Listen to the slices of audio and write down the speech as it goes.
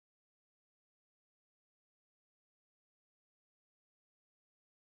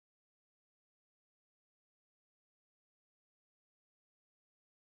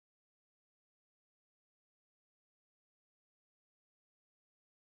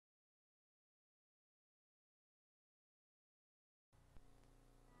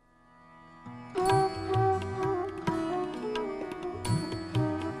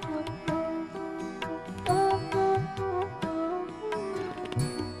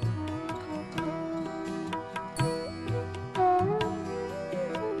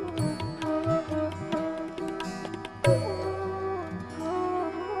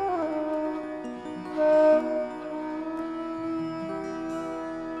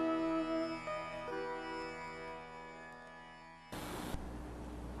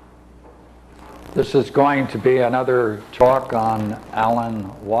This is going to be another talk on Alan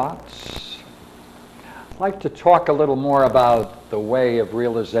Watts. I'd like to talk a little more about the way of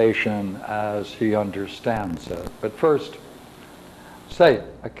realization as he understands it. But first, say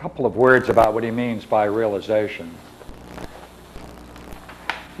a couple of words about what he means by realization.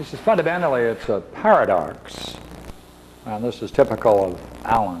 He says fundamentally it's a paradox, and this is typical of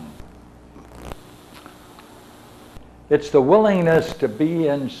Alan. It's the willingness to be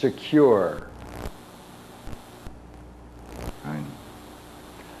insecure. Right?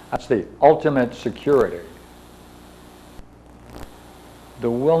 That's the ultimate security. The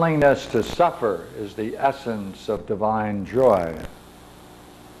willingness to suffer is the essence of divine joy.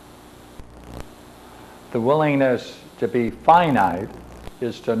 The willingness to be finite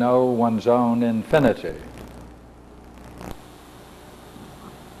is to know one's own infinity.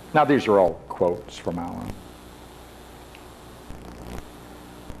 Now, these are all quotes from Alan.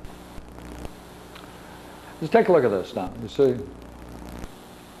 Let's take a look at this now. You see,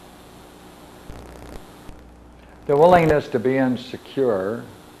 the willingness to be insecure,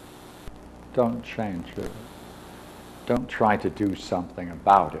 don't change it. Don't try to do something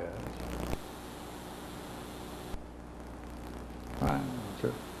about it. Right.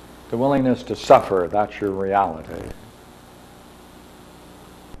 The willingness to suffer, that's your reality.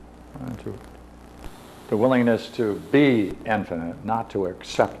 Right. The willingness to be infinite, not to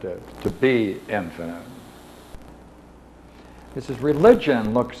accept it, to be infinite. This is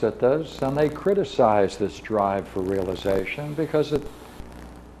religion looks at this and they criticize this drive for realization because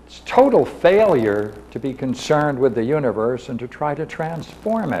it's total failure to be concerned with the universe and to try to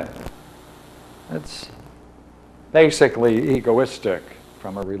transform it. It's basically egoistic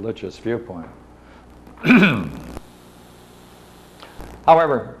from a religious viewpoint.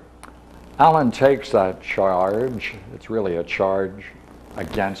 However, Alan takes that charge. It's really a charge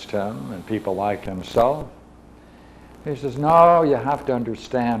against him and people like himself. He says, no, you have to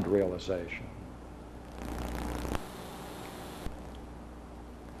understand realization.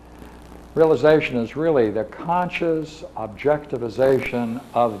 Realization is really the conscious objectivization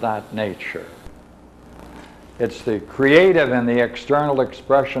of that nature. It's the creative and the external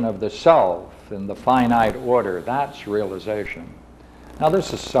expression of the self in the finite order. That's realization. Now,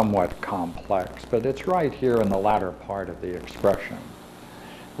 this is somewhat complex, but it's right here in the latter part of the expression.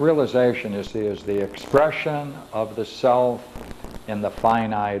 Realization is the expression of the self in the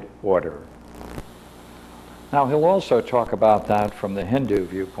finite order. Now, he'll also talk about that from the Hindu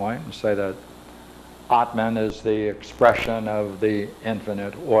viewpoint and say that Atman is the expression of the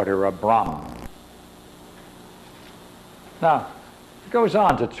infinite order of Brahman. Now, he goes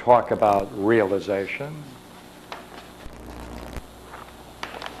on to talk about realization.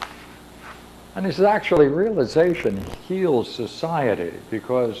 And he says, actually, realization heals society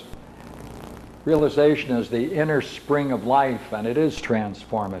because realization is the inner spring of life and it is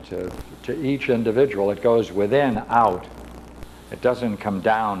transformative to each individual. It goes within, out. It doesn't come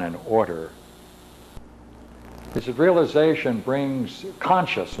down in order. He says, realization brings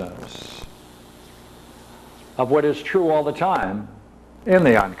consciousness of what is true all the time in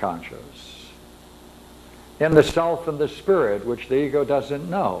the unconscious, in the self and the spirit, which the ego doesn't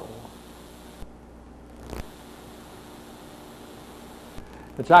know.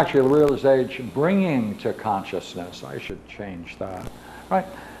 It's actually realization bringing to consciousness. I should change that. Right?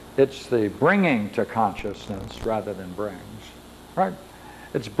 It's the bringing to consciousness rather than brings. Right?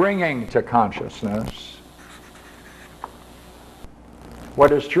 It's bringing to consciousness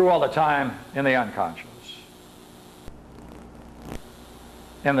what is true all the time in the unconscious,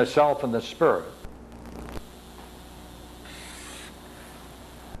 in the self and the spirit,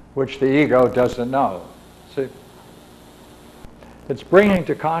 which the ego doesn't know. See? It's bringing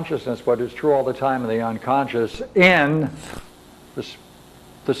to consciousness what is true all the time in the unconscious in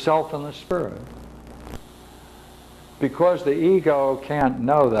the self and the spirit. Because the ego can't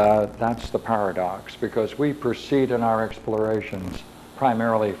know that, that's the paradox, because we proceed in our explorations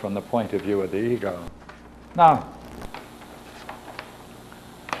primarily from the point of view of the ego. Now,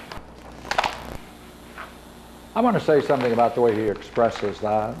 I want to say something about the way he expresses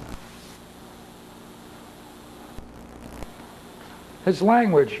that. His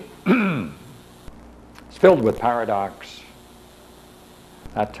language is filled with paradox.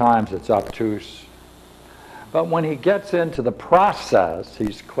 At times it's obtuse. But when he gets into the process,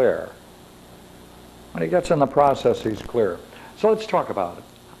 he's clear. When he gets in the process, he's clear. So let's talk about it.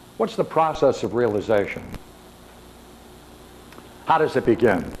 What's the process of realization? How does it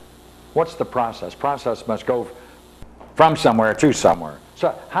begin? What's the process? Process must go from somewhere to somewhere.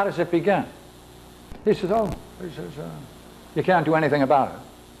 So how does it begin? He says, you can't do anything about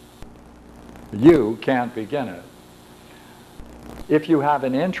it. You can't begin it. If you have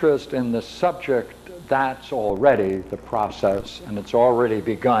an interest in the subject, that's already the process, and it's already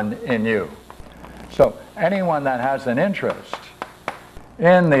begun in you. So anyone that has an interest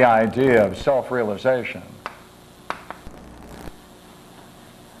in the idea of self-realization,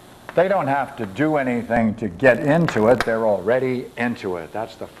 they don't have to do anything to get into it. They're already into it.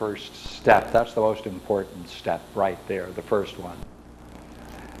 That's the first step. That's the most important step right there, the first one.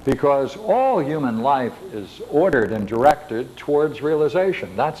 Because all human life is ordered and directed towards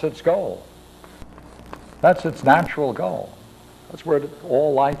realization. That's its goal. That's its natural goal. That's where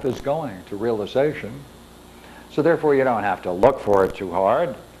all life is going, to realization. So therefore you don't have to look for it too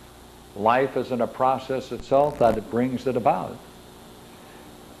hard. Life is in a process itself that it brings it about.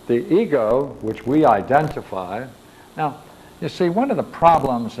 The ego, which we identify. Now, you see, one of the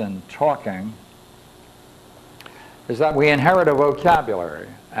problems in talking is that we inherit a vocabulary.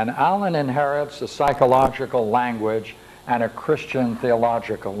 And Alan inherits a psychological language and a Christian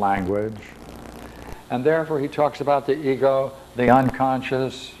theological language. And therefore he talks about the ego, the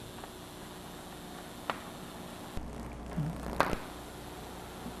unconscious.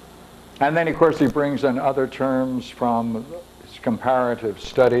 And then, of course, he brings in other terms from his comparative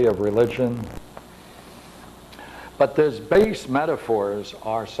study of religion. But his base metaphors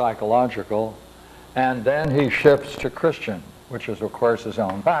are psychological, and then he shifts to Christian, which is, of course, his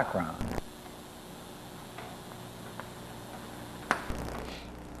own background.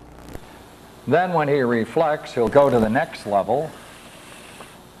 Then when he reflects, he'll go to the next level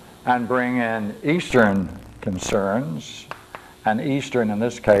and bring in Eastern concerns, and Eastern in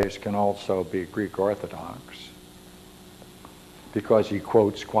this case can also be Greek Orthodox, because he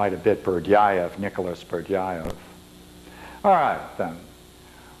quotes quite a bit Berdyaev, Nicholas Berdyaev. All right, then.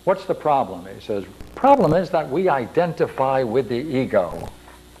 What's the problem? He says, problem is that we identify with the ego.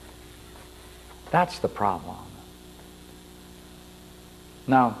 That's the problem.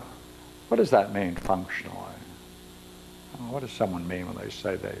 Now, what does that mean functionally? What does someone mean when they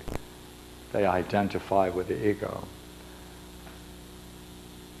say they identify with the ego?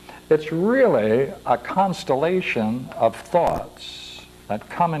 It's really a constellation of thoughts that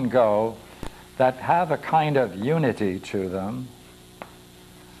come and go, that have a kind of unity to them,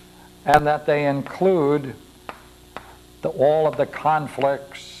 and that they include all of the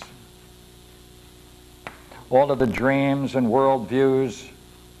conflicts, all of the dreams and worldviews,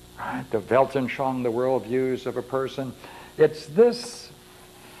 right? The Weltanschauung, the worldviews of a person. It's the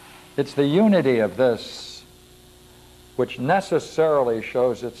unity of this which necessarily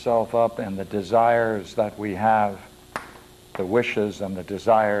shows itself up in the desires that we have, the wishes and the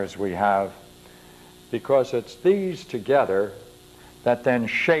desires we have, because it's these together that then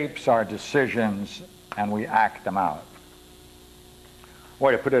shapes our decisions and we act them out.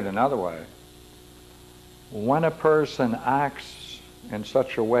 Or to put it another way, when a person acts in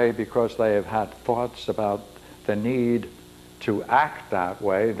such a way because they have had thoughts about the need to act that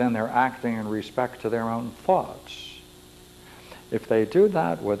way, then they're acting in respect to their own thoughts. If they do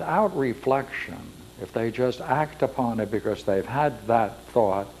that without reflection, if they just act upon it because they've had that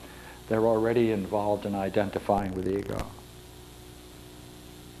thought, they're already involved in identifying with the ego.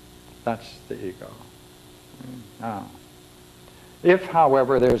 That's the ego. Now, if,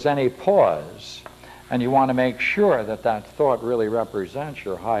 however, there's any pause, and you want to make sure that that thought really represents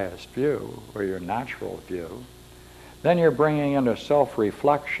your highest view, or your natural view, then you're bringing in a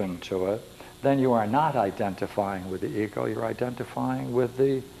self-reflection to it. Then you are not identifying with the ego, you're identifying with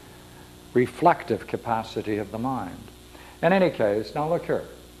the reflective capacity of the mind. In any case, now look here.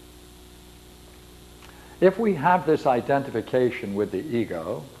 If we have this identification with the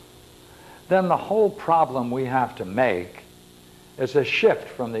ego, then the whole problem we have to make is a shift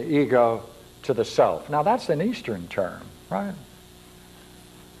from the ego to the self. Now that's an Eastern term, right?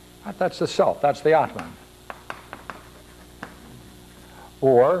 That's the self, that's the Atman.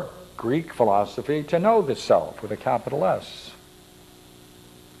 Or Greek philosophy, to know the self with a capital S.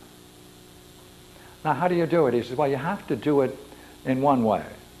 Now how do you do it? He says, well, you have to do it in one way.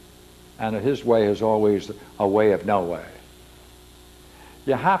 And his way is always a way of no way.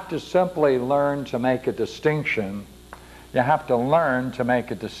 You have to simply learn to make a distinction. You have to learn to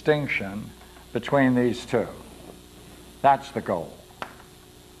make a distinction between these two. That's the goal.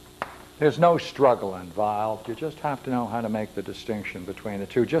 There's no struggle involved. You just have to know how to make the distinction between the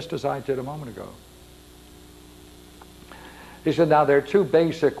two, just as I did a moment ago. He said, now there are two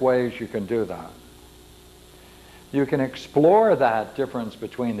basic ways you can do that. You can explore that difference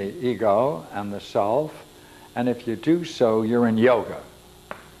between the ego and the self, and if you do so, you're in yoga.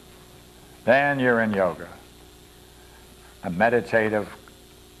 Then you're in yoga. A meditative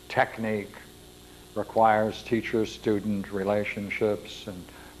technique requires teacher-student relationships and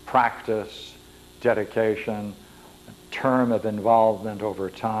practice, dedication, a term of involvement over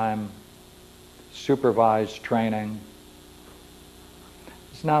time, supervised training.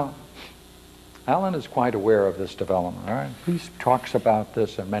 Now, Alan is quite aware of this development, all right? He talks about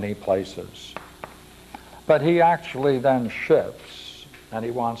this in many places. But he actually then shifts, and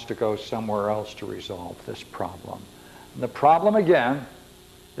he wants to go somewhere else to resolve this problem. And the problem, again,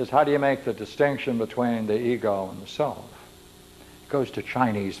 is how do you make the distinction between the ego and the self? He goes to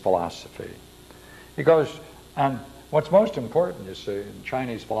Chinese philosophy. He goes, and what's most important, you see, in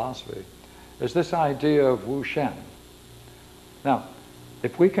Chinese philosophy, is this idea of Wu Shen. Now,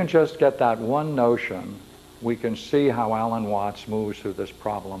 if we can just get that one notion, we can see how Alan Watts moves through this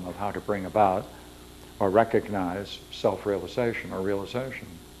problem of how to bring about or recognize self-realization or realization.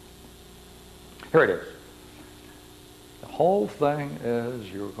 Here it is. The whole thing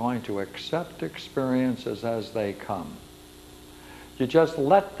is you're going to accept experiences as they come. You just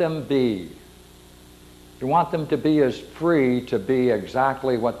let them be. You want them to be as free to be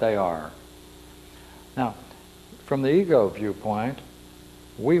exactly what they are. Now, from the ego viewpoint,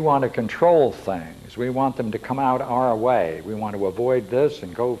 we want to control things. We want them to come out our way. We want to avoid this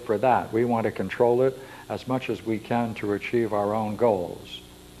and go for that. We want to control it as much as we can to achieve our own goals.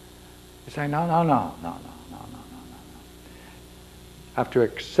 You say, no, no, no, no, no, no, no, no, no. Have to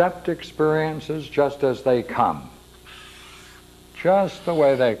accept experiences just as they come. Just the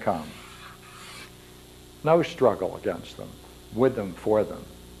way they come. No struggle against them, with them, for them.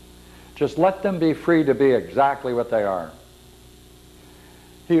 Just let them be free to be exactly what they are.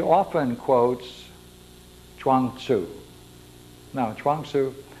 He often quotes Chuang-Tzu. Now,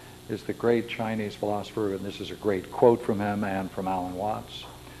 Chuang-Tzu is the great Chinese philosopher, and this is a great quote from him and from Alan Watts.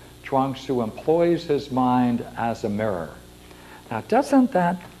 Chuang-Tzu employs his mind as a mirror. Now, doesn't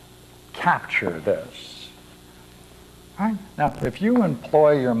that capture this? Right? Now, if you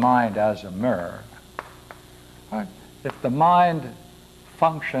employ your mind as a mirror, right, if the mind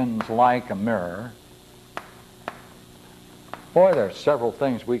functions like a mirror, boy, there are several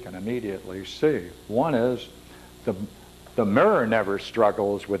things we can immediately see. One is the mirror never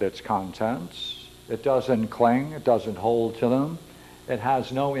struggles with its contents. It doesn't cling. It doesn't hold to them. It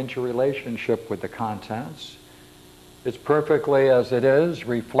has no interrelationship with the contents. It's perfectly as it is,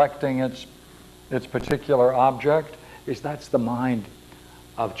 reflecting its particular object. That's the mind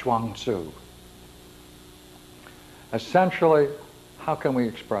of Chuang-Tzu. Essentially, how can we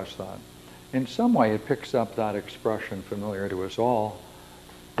express that? In some way, it picks up that expression familiar to us all,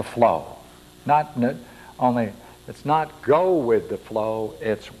 the flow. Not only, it's not go with the flow,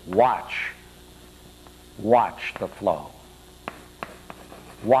 it's watch. Watch the flow.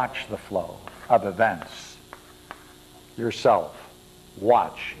 Watch the flow of events. Yourself.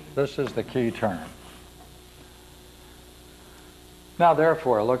 Watch. This is the key term. Now,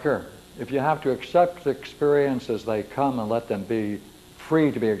 therefore, look here. If you have to accept the experience as they come and let them be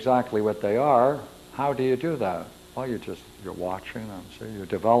free to be exactly what they are, how do you do that? Well, you're watching them, see? You're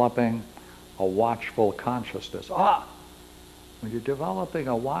developing a watchful consciousness. When you're developing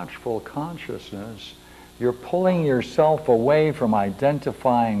a watchful consciousness, you're pulling yourself away from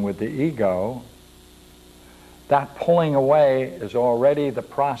identifying with the ego. That pulling away is already the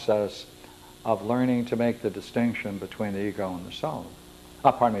process of learning to make the distinction between the ego and the self.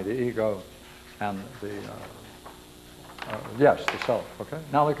 The ego and the yes, the self, okay?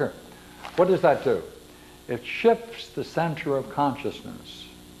 Now look here. What does that do? It shifts the center of consciousness.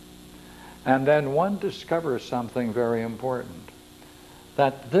 And then one discovers something very important.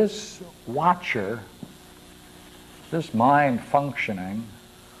 That this watcher, this mind functioning,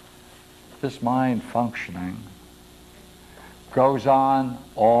 goes on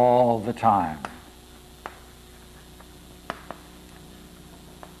all the time.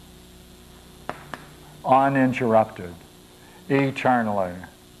 Uninterrupted. Eternally,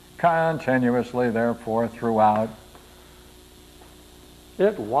 continuously, therefore, throughout.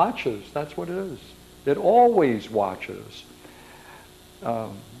 It watches, that's what it is. It always watches.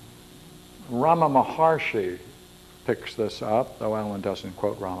 Rama Maharshi picks this up, though Alan doesn't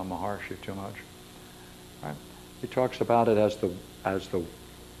quote Rama Maharshi too much. Right? He talks about it as the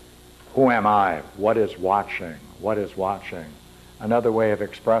who am I? What is watching? What is watching? Another way of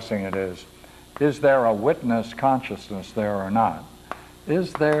expressing it is there a witness consciousness there or not?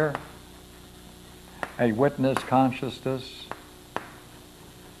 Is there a witness consciousness?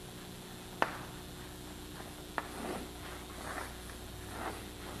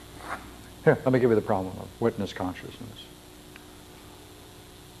 Here, let me give you the problem of witness consciousness.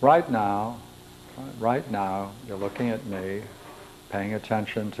 Right now, you're looking at me, paying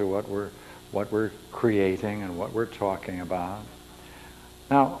attention to what we're what we're creating and what we're talking about.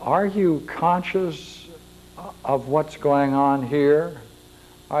 Now, are you conscious of what's going on here?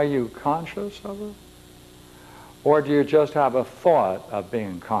 Are you conscious of it? Or do you just have a thought of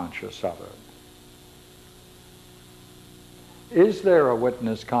being conscious of it? Is there a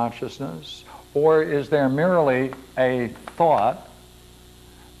witness consciousness, or is there merely a thought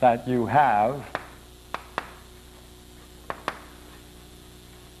that you have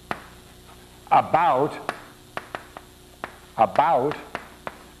about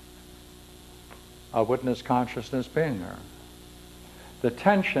a witness consciousness being there? The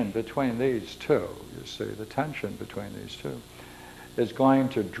tension between these two, you see, the tension between these two is going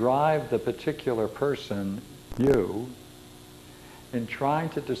to drive the particular person, you, in trying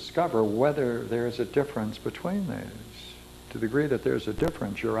to discover whether there's a difference between these. To the degree that there's a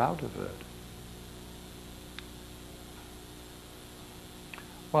difference, you're out of it.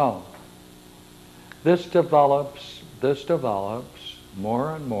 Well, this develops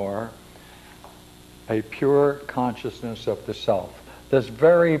more and more a pure consciousness of the self. This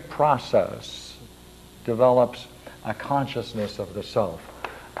very process develops a consciousness of the self.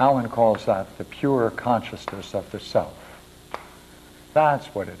 Alan calls that the pure consciousness of the self. That's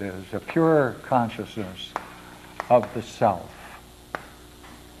what it is, a pure consciousness of the self.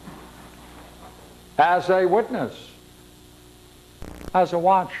 As a witness, as a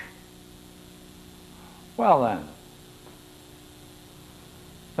watch. Well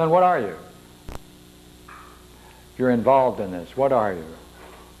then what are you? You're involved in this. What are you?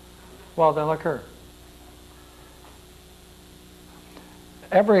 Well, then look here.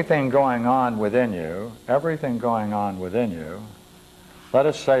 Everything going on within you, let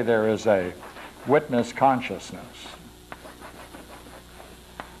us say there is a witness consciousness.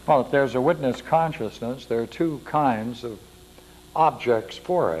 Well, if there's a witness consciousness, there are two kinds of objects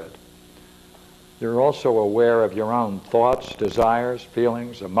for it. You're also aware of your own thoughts, desires,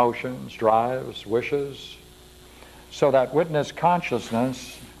 feelings, emotions, drives, wishes. So that witness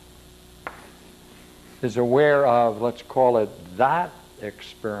consciousness is aware of, let's call it, that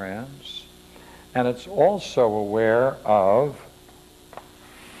experience, and it's also aware of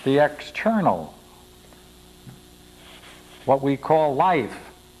the external, what we call life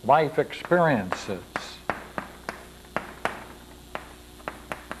experiences.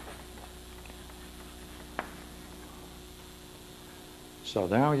 So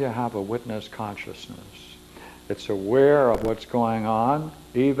now you have a witness consciousness. It's aware of what's going on,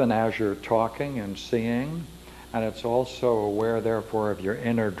 even as you're talking and seeing, and it's also aware, therefore, of your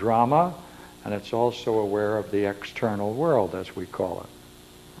inner drama, and it's also aware of the external world, as we call it,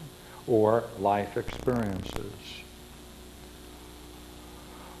 or life experiences.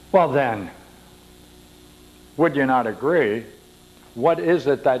 Well then, would you not agree? What is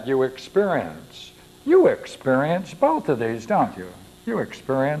it that you experience? You experience both of these, don't you? You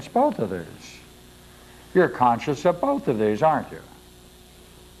experience both of these. You're conscious of both of these, aren't you?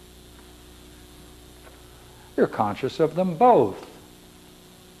 You're conscious of them both.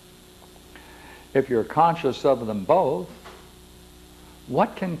 If you're conscious of them both,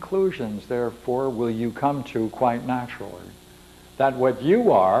 what conclusions, therefore, will you come to quite naturally? That what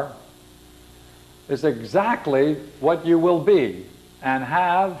you are is exactly what you will be, and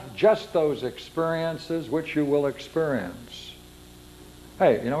have just those experiences which you will experience.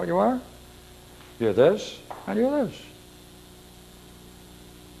 Hey, you know what you are? You're this, and you're this.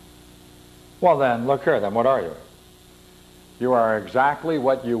 Well then, look here, then what are you? You are exactly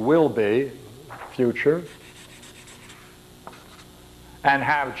what you will be, future, and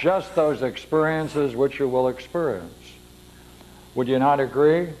have just those experiences which you will experience. Would you not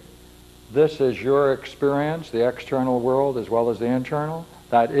agree? This is your experience, the external world as well as the internal.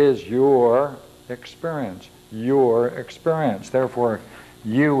 That is your experience. Your experience. Therefore,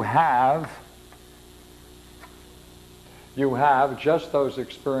 you have just those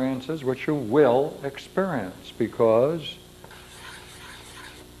experiences which you will experience, because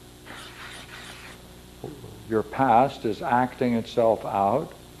your past is acting itself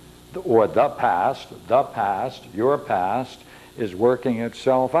out, or the past, your past is working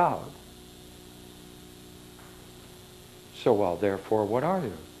itself out. So, well, therefore, what are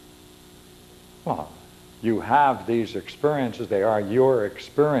you? Well, you have these experiences. They are your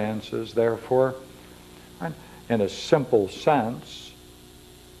experiences. Therefore, in a simple sense,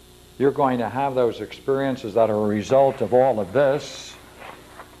 you're going to have those experiences that are a result of all of this,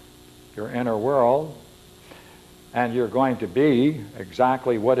 your inner world, and you're going to be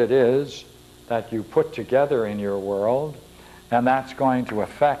exactly what it is that you put together in your world, and that's going to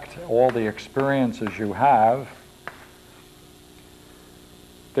affect all the experiences you have.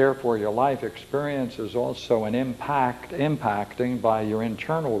 Therefore, your life experience is also an impacting by your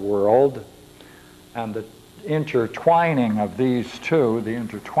internal world, and the intertwining of these two,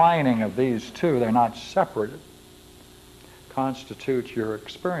 they're not separate, constitutes your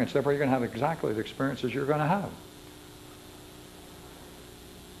experience. Therefore, you're going to have exactly the experiences you're going to have.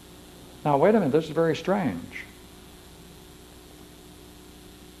 Now, wait a minute, this is very strange.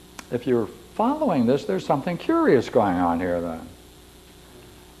 If you're following this, there's something curious going on here then.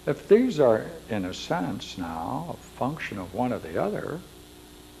 If these are, in a sense now, a function of one or the other,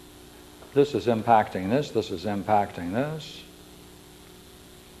 this is impacting this is impacting this,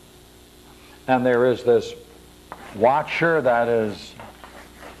 and there is this watcher that is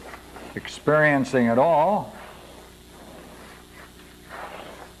experiencing it all,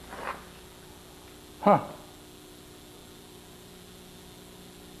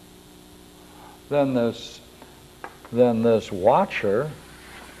 then this watcher,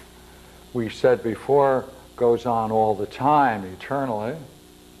 we said before, goes on all the time, eternally.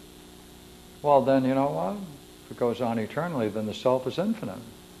 Well, then, you know what? If it goes on eternally, then the self is infinite.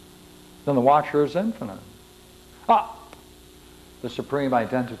 Then the watcher is infinite. The supreme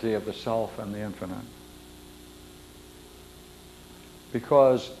identity of the self and the infinite.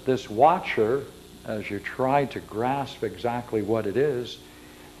 Because this watcher, as you try to grasp exactly what it is,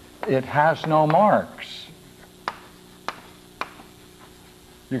 it has no marks.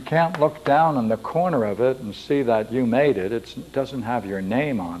 You can't look down in the corner of it and see that you made it. It doesn't have your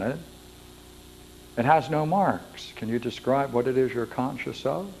name on it. It has no marks. Can you describe what it is you're conscious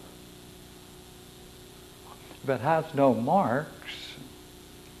of? If it has no marks,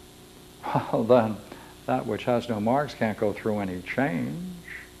 well then, that which has no marks can't go through any change.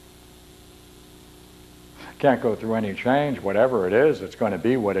 Can't go through any change. Whatever it is, it's going to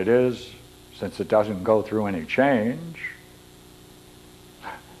be what it is, since it doesn't go through any change.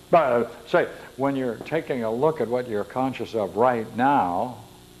 But say, when you're taking a look at what you're conscious of right now,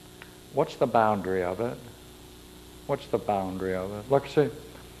 what's the boundary of it? What's the boundary of it? Look, see,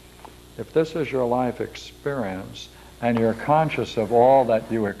 if this is your life experience, and you're conscious of all that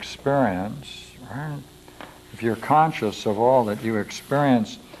you experience, right? If you're conscious of all that you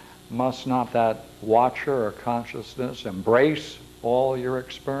experience, must not that watcher or consciousness embrace all your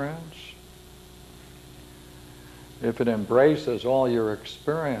experience? If it embraces all your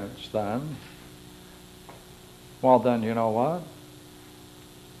experience, then, well then, you know what?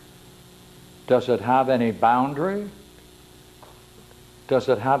 Does it have any boundary? Does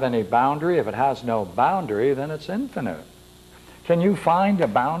it have any boundary? If it has no boundary, then it's infinite. Can you find a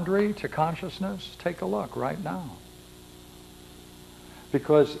boundary to consciousness? Take a look right now.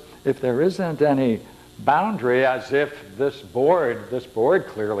 Because if there isn't any boundary, as if this board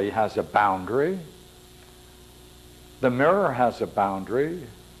clearly has a boundary, the mirror has a boundary,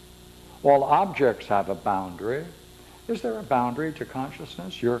 all objects have a boundary. Is there a boundary to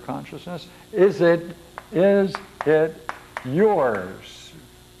consciousness, your consciousness? Is it yours?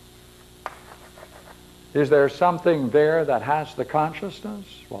 Is there something there that has the consciousness?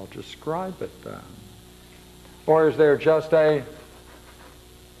 Well, describe it then. Or is there just a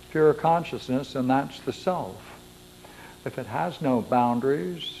pure consciousness, and that's the self? If it has no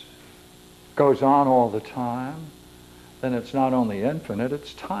boundaries, goes on all the time, then it's not only infinite,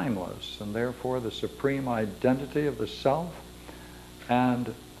 it's timeless, and therefore the supreme identity of the self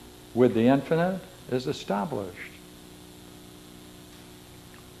and with the infinite is established.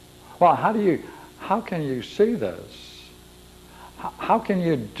 Well, how can you see this? How can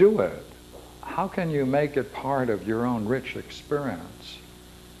you do it? How can you make it part of your own rich experience?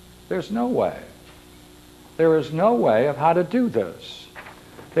 There's no way. There is no way of how to do this.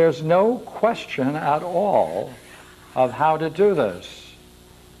 There's no question at all of how to do this.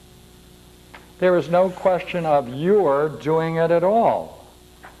 There is no question of your doing it at all.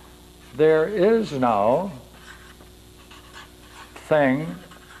 There is no thing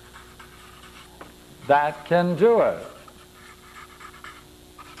that can do it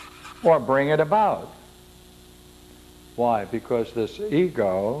or bring it about. Why? Because this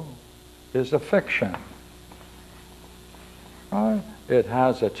ego is a fiction. Right? It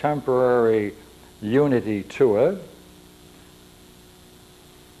has a temporary unity to it,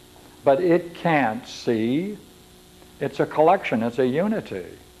 but it can't see. It's a collection, it's a unity.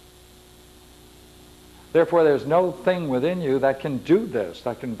 Therefore, there's no thing within you that can do this,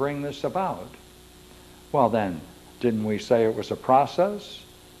 that can bring this about. Well then, didn't we say it was a process?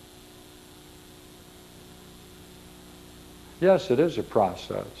 Yes, it is a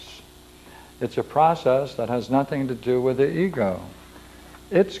process. It's a process that has nothing to do with the ego.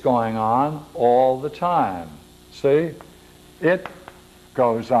 It's going on all the time. See? It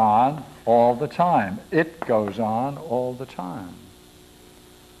goes on all the time. It goes on all the time.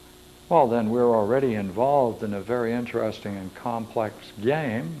 Well, then we're already involved in a very interesting and complex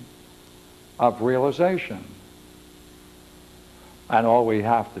game of realization. And all we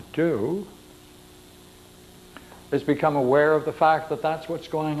have to do is become aware of the fact that that's what's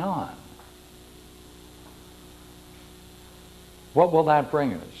going on. What will that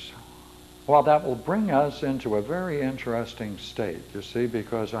bring us? Well, that will bring us into a very interesting state, you see,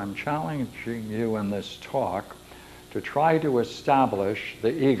 because I'm challenging you in this talk to try to establish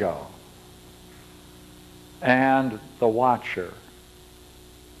the ego and the watcher,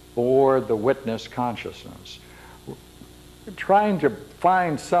 or the witness consciousness. Trying to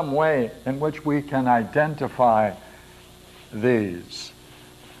find some way in which we can identify these.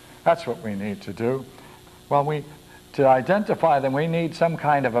 That's what we need to do. Well, to identify them, we need some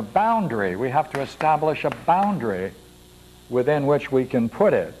kind of a boundary. We have to establish a boundary within which we can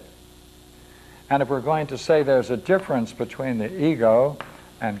put it. And if we're going to say there's a difference between the ego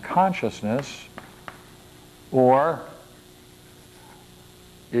and consciousness, or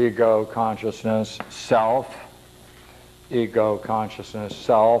ego, consciousness, self, ego, consciousness,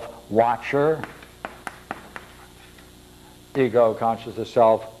 self, watcher, ego, consciousness,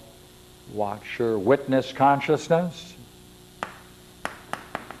 self, watcher, witness consciousness,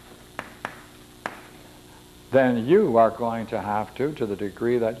 then you are going to have to the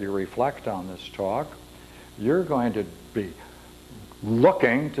degree that you reflect on this talk, you're going to be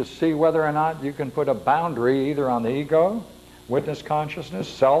looking to see whether or not you can put a boundary either on the ego, witness consciousness,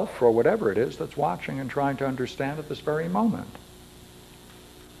 self, or whatever it is that's watching and trying to understand at this very moment.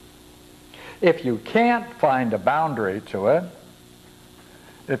 If you can't find a boundary to it,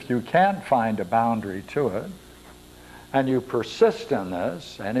 and you persist in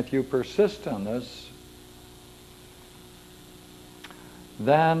this,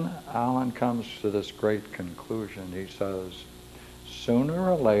 then Alan comes to this great conclusion. He says,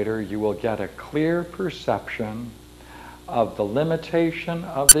 sooner or later you will get a clear perception of the limitation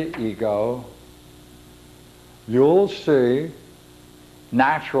of the ego. You'll see,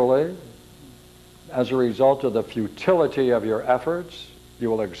 naturally, as a result of the futility of your efforts, you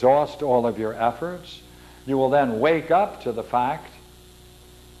will exhaust all of your efforts. You will then wake up to the fact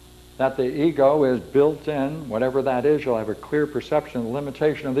that the ego is built in, whatever that is. You'll have a clear perception of the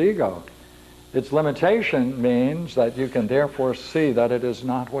limitation of the ego. Its limitation means that you can therefore see that it is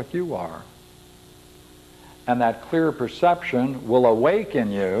not what you are. And that clear perception will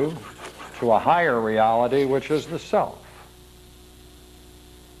awaken you to a higher reality, which is the self.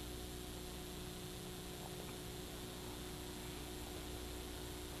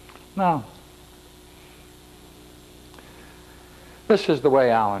 Now, this is the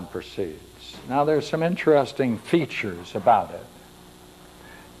way Alan proceeds. Now, there's some interesting features about it,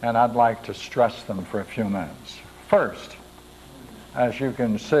 and I'd like to stress them for a few minutes. First, as you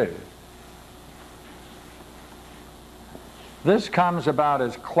can see, this comes about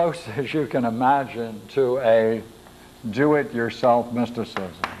as close as you can imagine to a do-it-yourself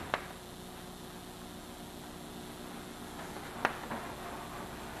mysticism.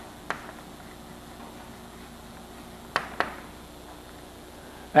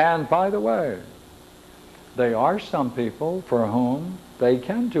 And by the way, there are some people for whom they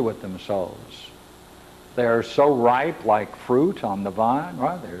can do it themselves. They are so ripe, like fruit on the vine,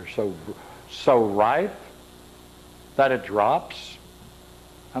 right? They're so ripe that it drops,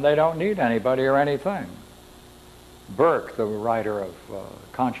 and they don't need anybody or anything. Burke, the writer of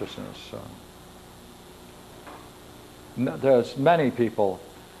Consciousness, there's many people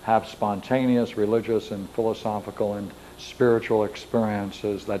have spontaneous religious and philosophical and spiritual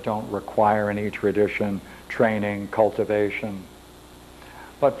experiences that don't require any tradition, training, cultivation.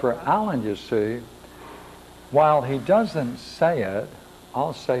 But for Alan, you see, while he doesn't say it,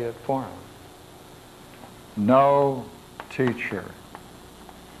 I'll say it for him. No teacher,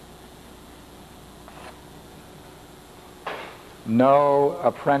 no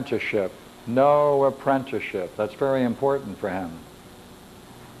apprenticeship, no apprenticeship. That's very important for him.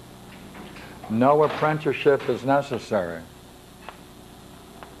 No apprenticeship is necessary.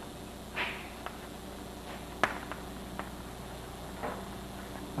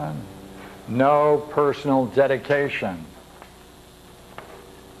 And no personal dedication.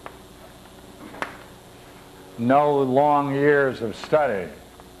 No long years of study.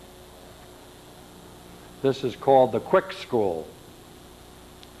 This is called the quick school,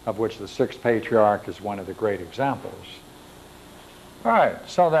 of which the sixth patriarch is one of the great examples. All right,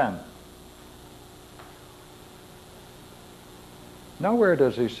 so then, nowhere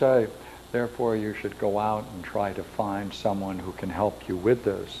does he say, Therefore, you should go out and try to find someone who can help you with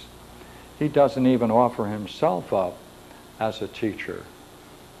this. He doesn't even offer himself up as a teacher,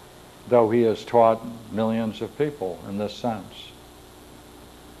 though he has taught millions of people in this sense.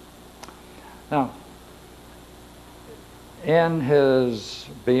 Now, in his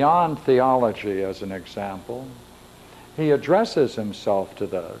Beyond Theology, as an example, he addresses himself to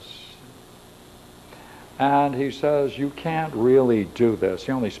this. And he says, you can't really do this.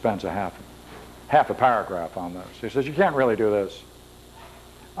 He only spends half a paragraph on this. He says, you can't really do this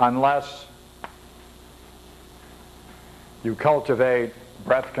unless you cultivate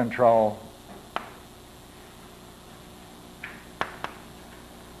breath control,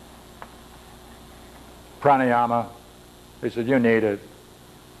 pranayama. He said, you need it.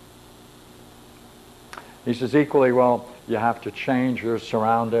 He says, equally well, you have to change your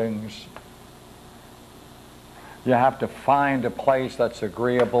surroundings. You have to find a place that's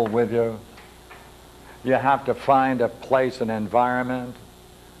agreeable with you. You have to find a place, an environment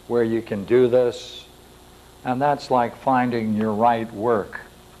where you can do this. And that's like finding your right work.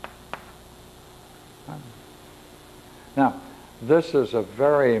 Now, this is a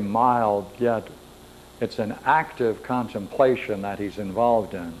very mild, yet it's an active contemplation that he's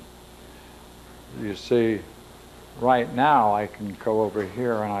involved in. You see, right now I can go over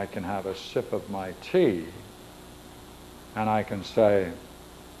here and I can have a sip of my tea, and I can say,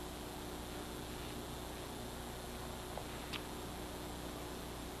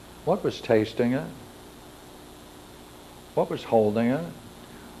 what was tasting it? What was holding it?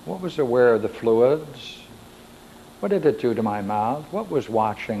 What was aware of the fluids? What did it do to my mouth? What was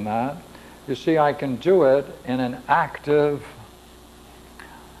watching that? You see, I can do it in an active,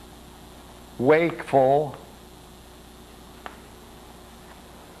 wakeful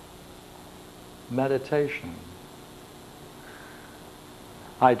meditation.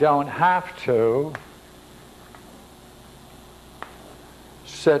 I don't have to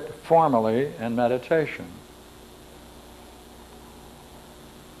sit formally in meditation.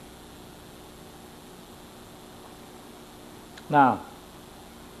 Now,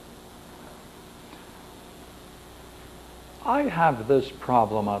 I have this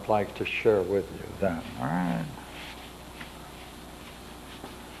problem I'd like to share with you then, all right?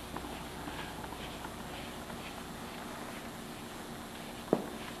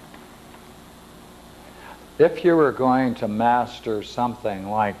 If you were going to master something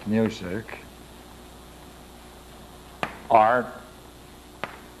like music, art,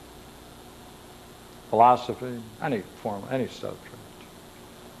 philosophy, any form, any subject,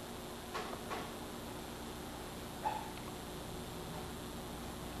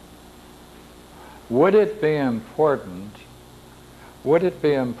 would it be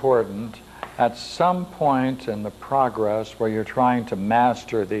important at some point in the progress where you're trying to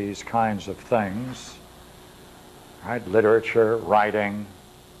master these kinds of things, right? Literature, writing,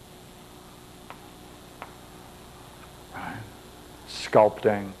 right?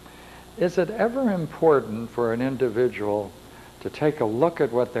 Sculpting. Is it ever important for an individual to take a look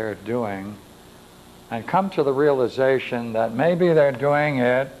at what they're doing and come to the realization that maybe they're doing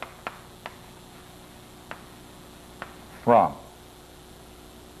it wrong?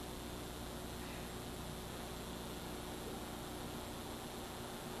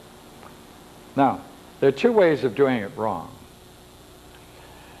 Now, there are two ways of doing it wrong.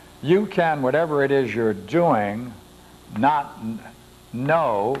 You can, whatever it is you're doing, not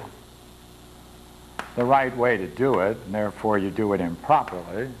know the right way to do it, and therefore you do it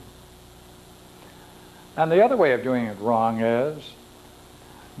improperly. And the other way of doing it wrong is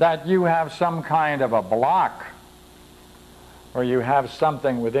that you have some kind of a block, or you have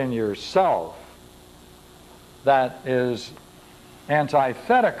something within yourself that is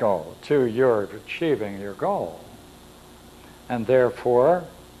antithetical to your achieving your goal. And therefore,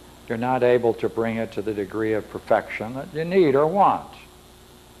 you're not able to bring it to the degree of perfection that you need or want.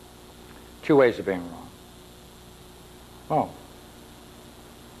 Two ways of being wrong. Oh.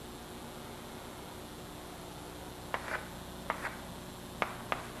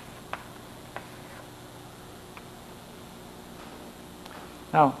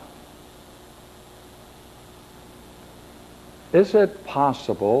 Now, is it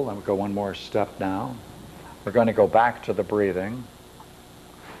possible, let me go one more step now, we're going to go back to the breathing,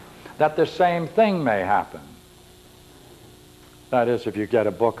 that the same thing may happen? That is, if you get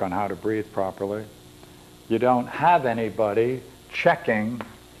a book on how to breathe properly, you don't have anybody checking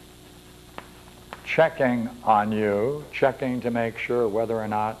on you, checking to make sure whether or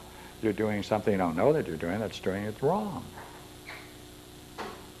not you're doing something you don't know that you're doing, that's doing it wrong.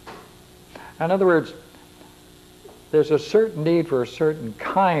 In other words, there's a certain need for a certain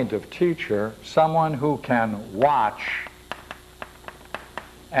kind of teacher, someone who can watch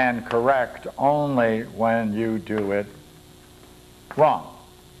and correct only when you do it wrong.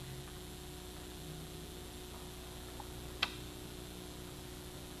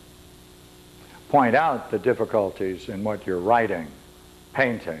 Point out the difficulties in what you're writing,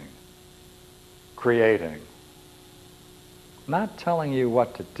 painting, creating. Not telling you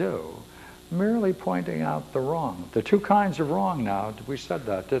what to do, merely pointing out the wrong. The two kinds of wrong now, we said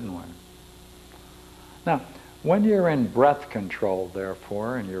that, didn't we? Now, when you're in breath control,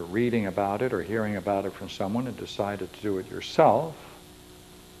 therefore, and you're reading about it or hearing about it from someone and decided to do it yourself,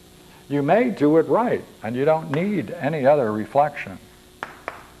 you may do it right, and you don't need any other reflection.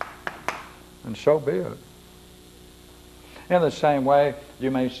 And so be it. In the same way, you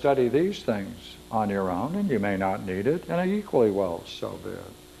may study these things on your own, and you may not need it, and equally well, so be it.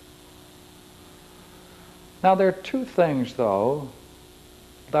 Now, there are two things, though,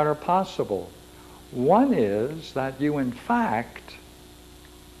 that are possible. One is that you, in fact,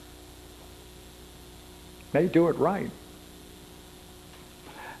 may do it right.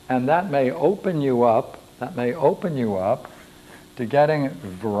 And that may open you up, to getting a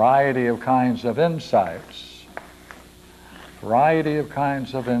variety of kinds of insights. Variety of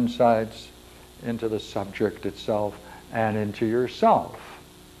kinds of insights into the subject itself and into yourself.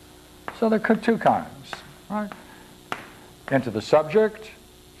 So there are two kinds, right? Into the subject,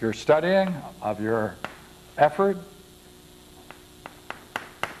 your studying of your effort,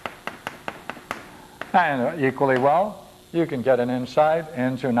 and equally well, you can get an insight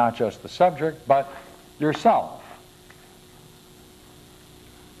into not just the subject, but yourself.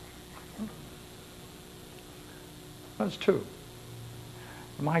 That's two.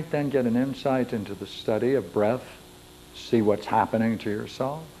 You might then get an insight into the study of breath, see what's happening to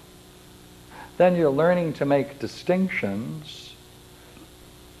yourself. Then you're learning to make distinctions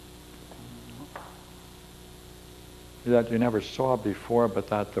that you never saw before, but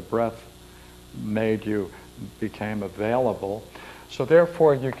that the breath became available. So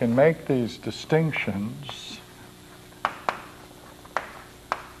therefore you can make these distinctions,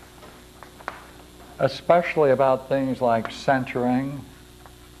 especially about things like centering,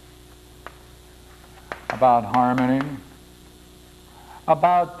 about harmony,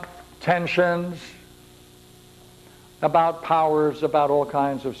 about tensions, about powers, about all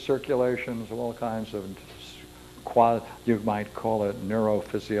kinds of circulations, all kinds of, you might call it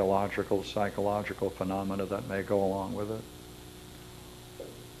neurophysiological, psychological phenomena that may go along with it.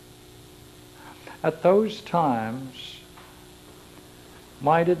 At those times,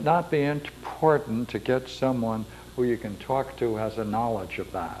 might it not be important to get someone who you can talk to who has a knowledge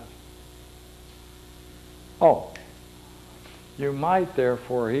of that? Oh, you might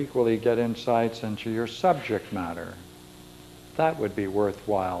therefore equally get insights into your subject matter. That would be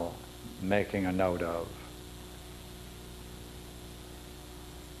worthwhile making a note of.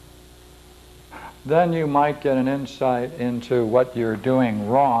 Then you might get an insight into what you're doing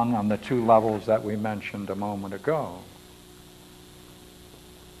wrong on the two levels that we mentioned a moment ago.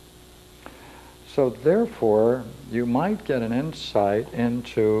 So therefore, you might get an insight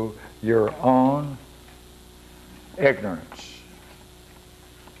into your own ignorance.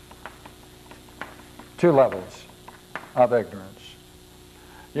 Two levels of ignorance.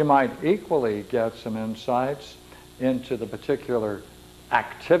 You might equally get some insights into the particular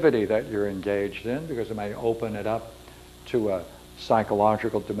activity that you're engaged in, because it may open it up to a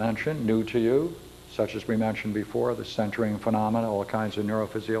psychological dimension new to you, such as we mentioned before, the centering phenomena, all kinds of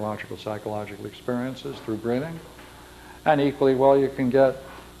neurophysiological, psychological experiences through breathing. And equally well, you can get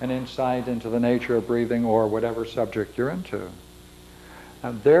an insight into the nature of breathing or whatever subject you're into.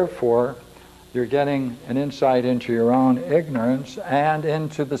 And therefore, you're getting an insight into your own ignorance and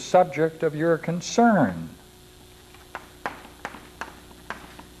into the subject of your concern.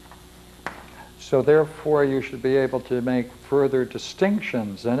 So therefore, you should be able to make further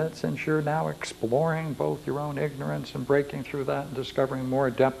distinctions in it, since you're now exploring both your own ignorance and breaking through that and discovering more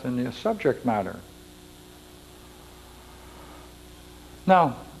depth in the subject matter.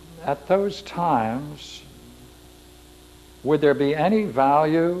 Now, at those times, would there be any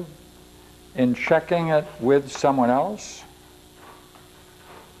value in checking it with someone else?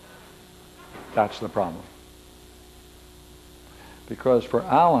 That's the problem. Because for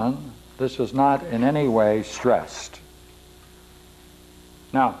Alan, this is not in any way stressed.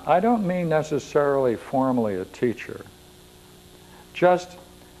 Now, I don't mean necessarily formally a teacher. Just,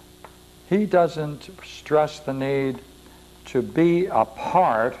 he doesn't stress the need to be a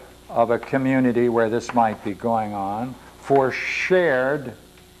part of a community where this might be going on for shared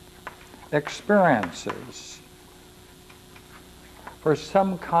experiences. for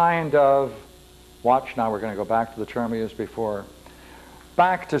some kind of, watch now, we're going to go back to the term we used before,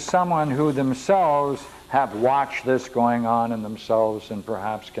 back to someone who themselves have watched this going on in themselves and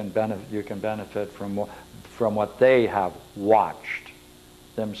perhaps you can benefit from what they have watched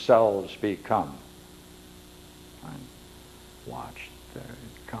themselves become. Right? Watched there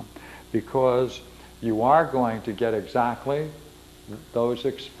come. Because you are going to get exactly those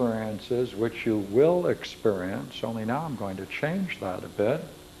experiences which you will experience, only now I'm going to change that a bit,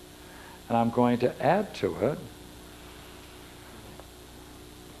 and I'm going to add to it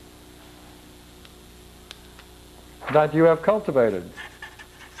that you have cultivated.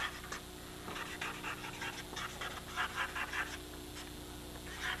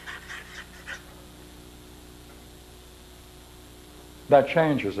 That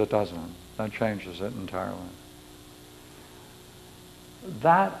changes it, doesn't it? That changes it entirely.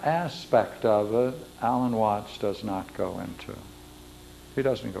 That aspect of it, Alan Watts does not go into. He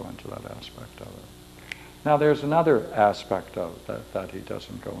doesn't go into that aspect of it. Now there's another aspect of it that he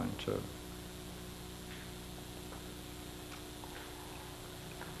doesn't go into.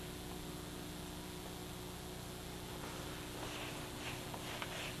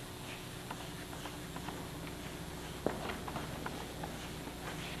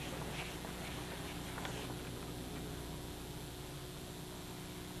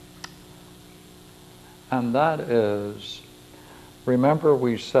 And that is, remember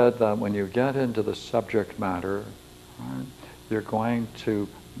we said that when you get into the subject matter, right, you're going to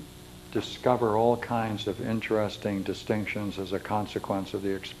discover all kinds of interesting distinctions as a consequence of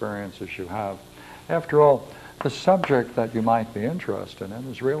the experiences you have. After all, the subject that you might be interested in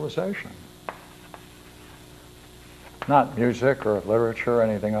is realization. Not music or literature or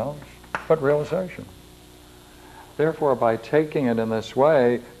anything else, but realization. Therefore, by taking it in this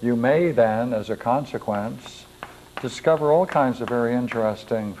way, you may then, as a consequence, discover all kinds of very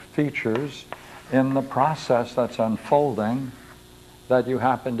interesting features in the process that's unfolding that you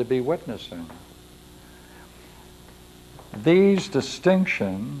happen to be witnessing. These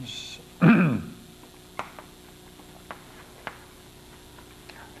distinctions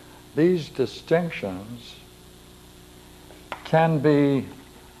can be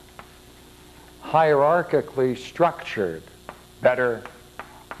hierarchically structured, better,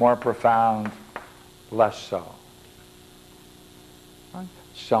 more profound, less so. Right?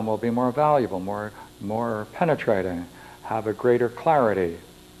 Some will be more valuable, more penetrating, have a greater clarity.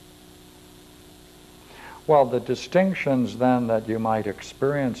 Well, the distinctions then that you might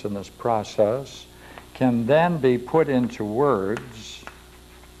experience in this process can then be put into words.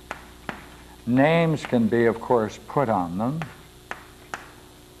 Names can be, of course, put on them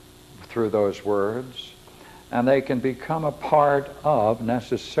through those words, and they can become a part of,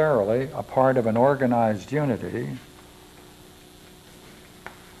 necessarily, a part of an organized unity.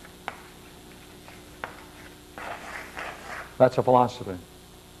 That's a philosophy.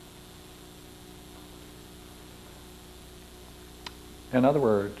 In other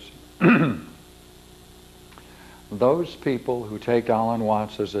words, those people who take Alan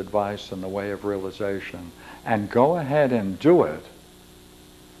Watts's advice in the way of realization and go ahead and do it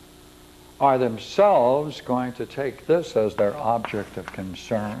are themselves going to take this as their object of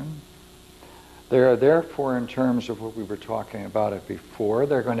concern. They are therefore, in terms of what we were talking about it before,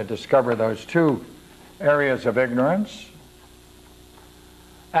 they're going to discover those two areas of ignorance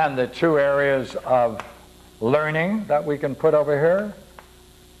and the two areas of learning that we can put over here.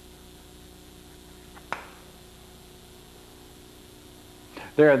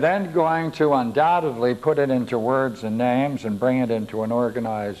 They're then going to undoubtedly put it into words and names and bring it into an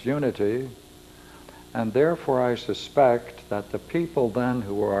organized unity. And therefore I suspect that the people then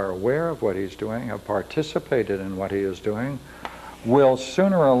who are aware of what he's doing, have participated in what he is doing, will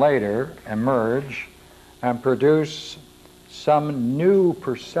sooner or later emerge and produce some new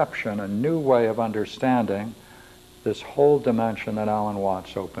perception, a new way of understanding this whole dimension that Alan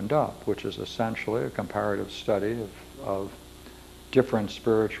Watts opened up, which is essentially a comparative study of different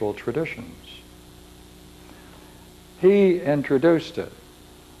spiritual traditions. He introduced it.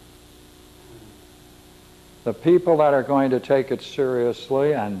 The people that are going to take it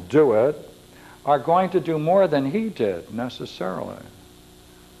seriously and do it are going to do more than he did, necessarily.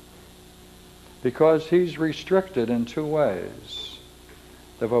 Because he's restricted in two ways.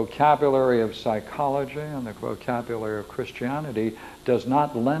 The vocabulary of psychology and the vocabulary of Christianity does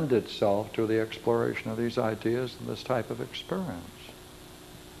not lend itself to the exploration of these ideas and this type of experience.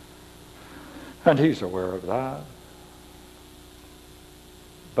 And he's aware of that.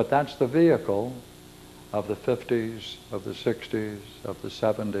 But that's the vehicle of the 50s, of the 60s, of the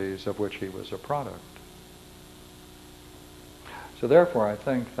 70s, of which he was a product. So therefore, I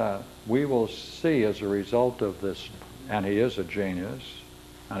think that we will see as a result of this, and he is a genius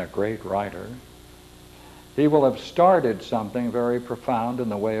and a great writer, he will have started something very profound in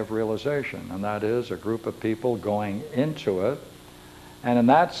the way of realization, and that is a group of people going into it, and in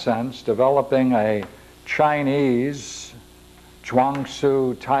that sense developing a Chinese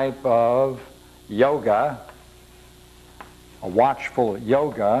Zhuangzi type of yoga, a watchful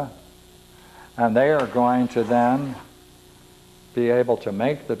yoga, and they are going to then be able to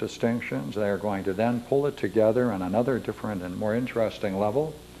make the distinctions. They are going to then pull it together on another different and more interesting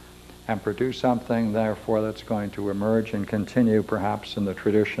level and produce something, therefore, that's going to emerge and continue perhaps in the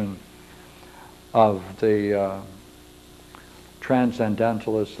tradition of the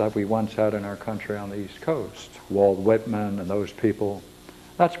transcendentalists that we once had in our country on the East Coast, Walt Whitman and those people.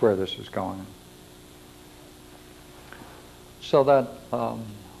 That's where this is going. So that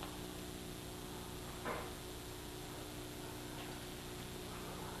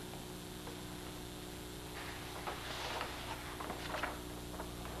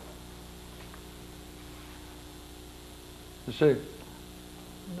you see,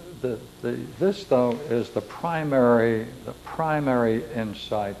 this though is the primary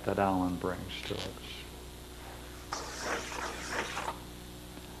insight that Alan brings to us.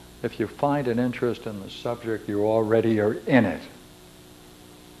 If you find an interest in the subject, you already are in it.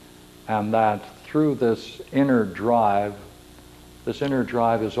 And that through this inner drive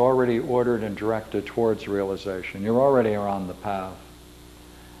is already ordered and directed towards realization. You already are on the path.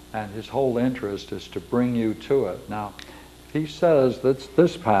 And his whole interest is to bring you to it. Now, he says that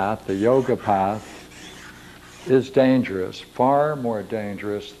this path, the yoga path, is dangerous, far more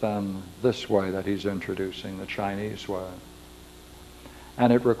dangerous than this way that he's introducing, the Chinese way.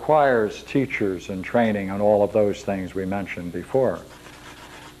 And it requires teachers and training and all of those things we mentioned before.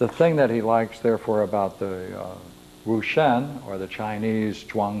 The thing that he likes, therefore, about the Wu Shen, or the Chinese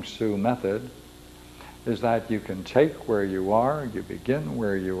Zhuangzi method, is that you can take where you are, you begin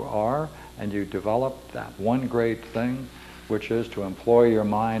where you are, and you develop that one great thing, which is to employ your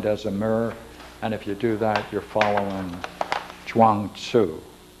mind as a mirror, and if you do that, you're following Zhuangzi.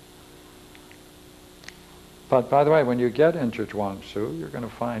 But by the way, when you get into Zhuangzi, you're going to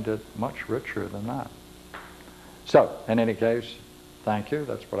find it much richer than that. So, in any case, thank you.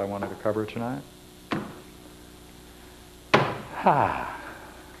 That's what I wanted to cover tonight.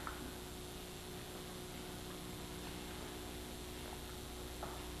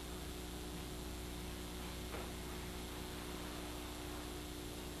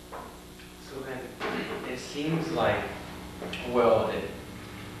 Seems like, well,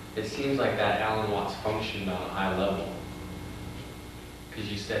 it seems like that Alan Watts functioned on a high level,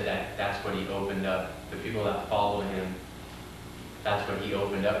 because you said that that's what he opened up. The people that follow him, that's what he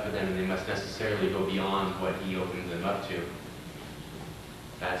opened up for them, and they must necessarily go beyond what he opens them up to.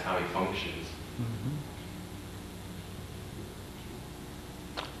 That's how he functions.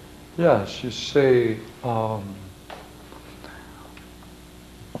 Mm-hmm. Yes, you see, for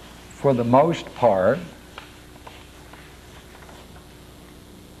the most part,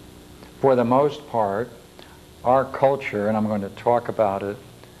 our culture, and I'm going to talk about it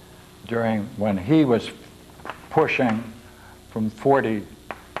during when he was pushing from 40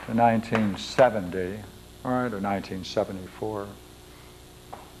 to 1970, all right, or 1974.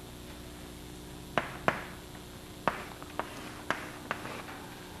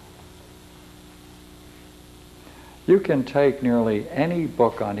 You can take nearly any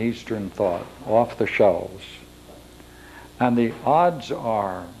book on Eastern thought off the shelves, and the odds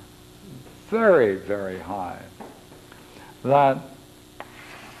are very, very high that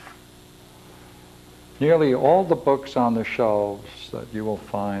nearly all the books on the shelves that you will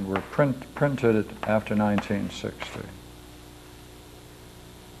find were printed after 1960.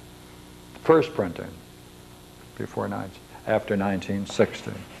 First printing after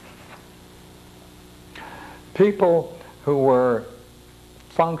 1960. People who were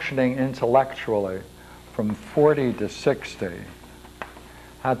functioning intellectually from 40 to 60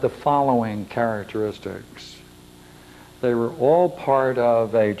 had the following characteristics. They were all part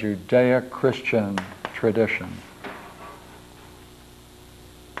of a Judeo-Christian tradition.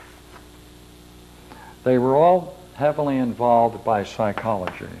 They were all heavily involved by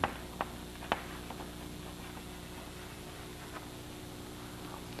psychology.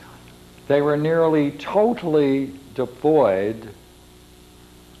 They were nearly totally devoid,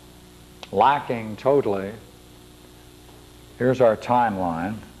 lacking totally. Here's our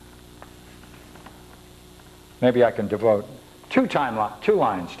timeline. Maybe I can devote two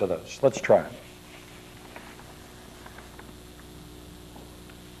lines to this. Let's try it.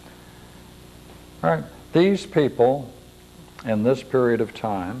 All right, these people in this period of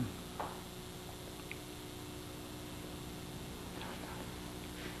time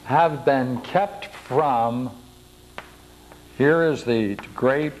have been kept from, here is the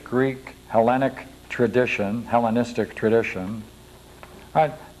great Greek Hellenistic tradition,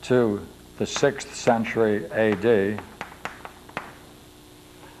 right, to the 6th century AD.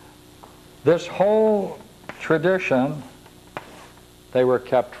 This whole tradition they were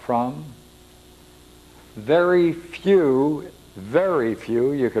kept from. Very few,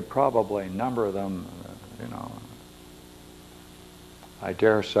 you could probably number them, you know. I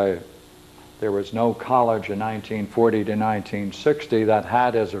dare say there was no college in 1940 to 1960 that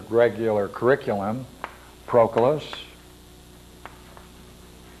had as a regular curriculum Proclus,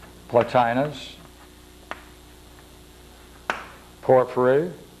 Plotinus,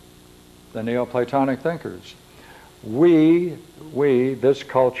 Porphyry, the Neoplatonic thinkers. We, this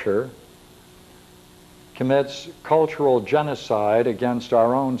culture, commits cultural genocide against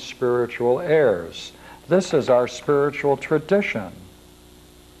our own spiritual heirs. This is our spiritual tradition.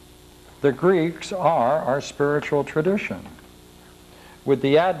 The Greeks are our spiritual tradition. With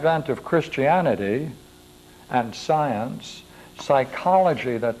the advent of Christianity and science,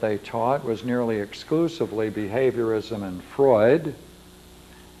 psychology that they taught was nearly exclusively behaviorism and Freud.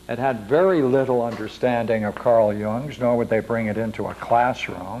 It had very little understanding of Carl Jung's, nor would they bring it into a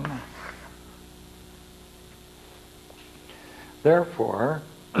classroom. Therefore,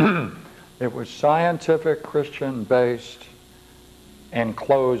 it was scientific, Christian-based,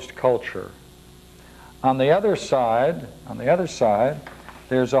 enclosed culture. On the other side,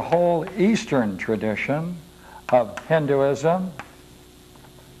 there's a whole Eastern tradition of Hinduism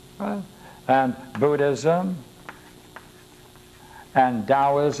and Buddhism and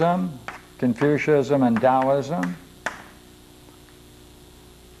Taoism, Confucianism and Taoism,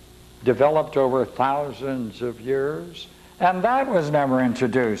 developed over thousands of years, and that was never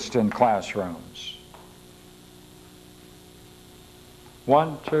introduced in classrooms.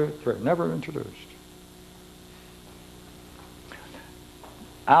 1, 2, 3, never introduced.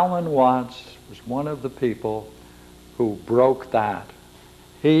 Alan Watts was one of the people who broke that.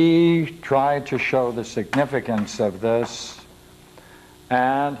 He tried to show the significance of this,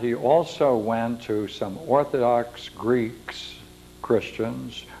 and he also went to some Orthodox Greeks,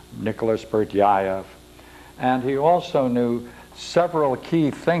 Christians, Nicholas Berdyaev, and he also knew several key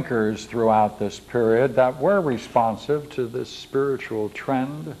thinkers throughout this period that were responsive to this spiritual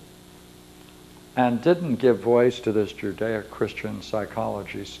trend and didn't give voice to this Judeo-Christian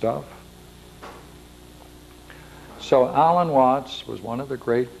psychology stuff. So Alan Watts was one of the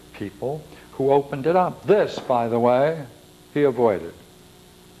great people who opened it up. This, by the way, he avoided.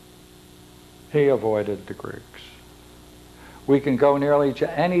 He avoided the Greeks. We can go nearly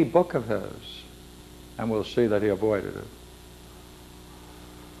to any book of his, and we'll see that he avoided it.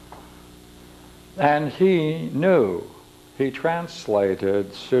 And he knew, he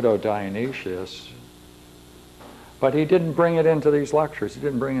translated Pseudo-Dionysius, but he didn't bring it into these lectures. He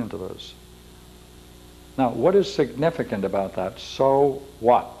didn't bring it into this. Now, what is significant about that? So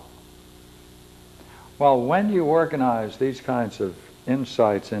what? Well, when you organize these kinds of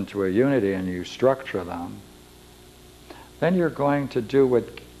insights into a unity and you structure them, then you're going to do what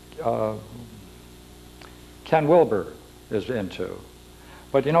Ken Wilber is into.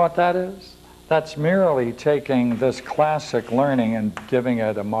 But you know what that is? That's merely taking this classic learning and giving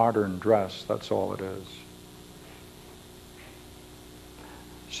it a modern dress. That's all it is.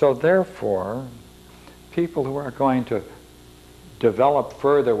 So therefore, people who are going to develop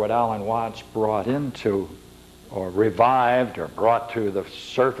further what Alan Watts brought into, or revived, or brought to the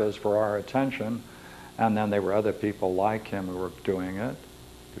surface for our attention, and then there were other people like him who were doing it.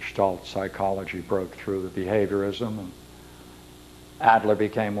 Gestalt psychology broke through the behaviorism, and Adler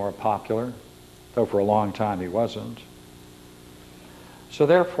became more popular, though for a long time he wasn't. So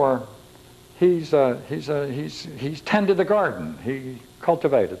therefore, he's tended the garden. He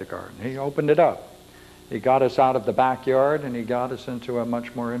cultivated the garden. He opened it up. He got us out of the backyard, and he got us into a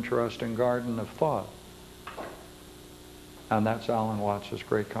much more interesting garden of thought. And that's Alan Watts'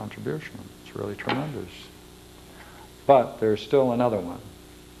 great contribution. It's really tremendous. But there's still another one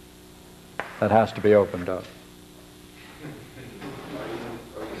that has to be opened up.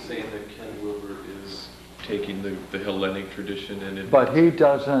 Are you saying that Ken Wilber is taking the Hellenic tradition and it? But he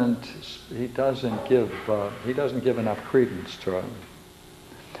doesn't give enough credence to it.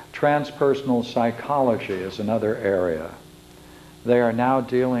 Transpersonal psychology is another area. They are now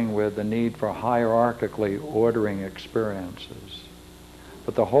dealing with the need for hierarchically ordering experiences.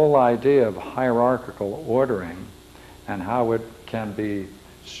 But the whole idea of hierarchical ordering and how it can be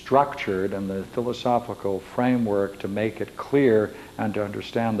structured in the philosophical framework to make it clear and to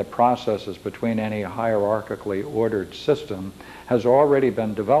understand the processes between any hierarchically ordered system has already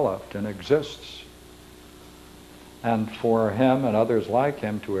been developed and exists. And for him and others like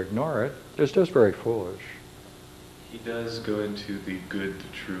him to ignore it is just very foolish. He does go into the good, the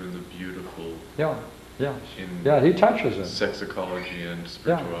true, and the beautiful. Yeah, yeah. In Yeah, he touches it. sex ecology and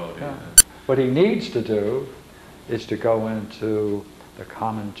spirituality. Yeah, yeah. What he needs to do is to go into the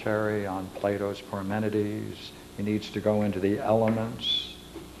commentary on Plato's Parmenides. He needs to go into the elements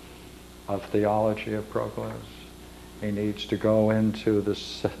of theology of Proclus. He needs to go into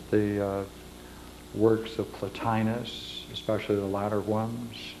the works of Plotinus, especially the latter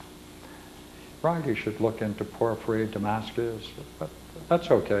ones. Right, he should look into Porphyry, Damascus, but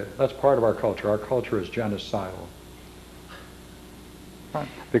that's okay. That's part of our culture. Our culture is genocidal. Right.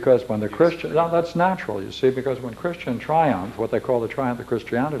 Because when the Christian, no, that's natural, you see, because when Christian triumphed, what they call the triumph of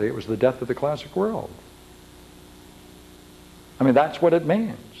Christianity, it was the death of the classic world. I mean, that's what it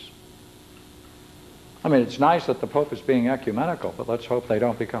means. I mean, it's nice that the Pope is being ecumenical, but let's hope they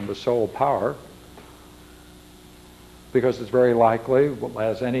don't become the sole power, because it's very likely,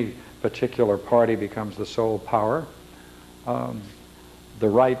 as any particular party becomes the sole power, the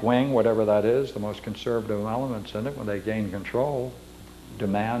right wing, whatever that is, the most conservative elements in it, when they gain control,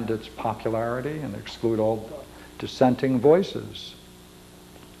 demand its popularity and exclude all dissenting voices.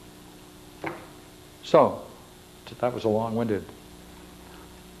 So, that was a long-winded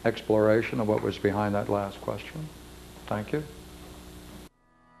exploration of what was behind that last question. Thank you.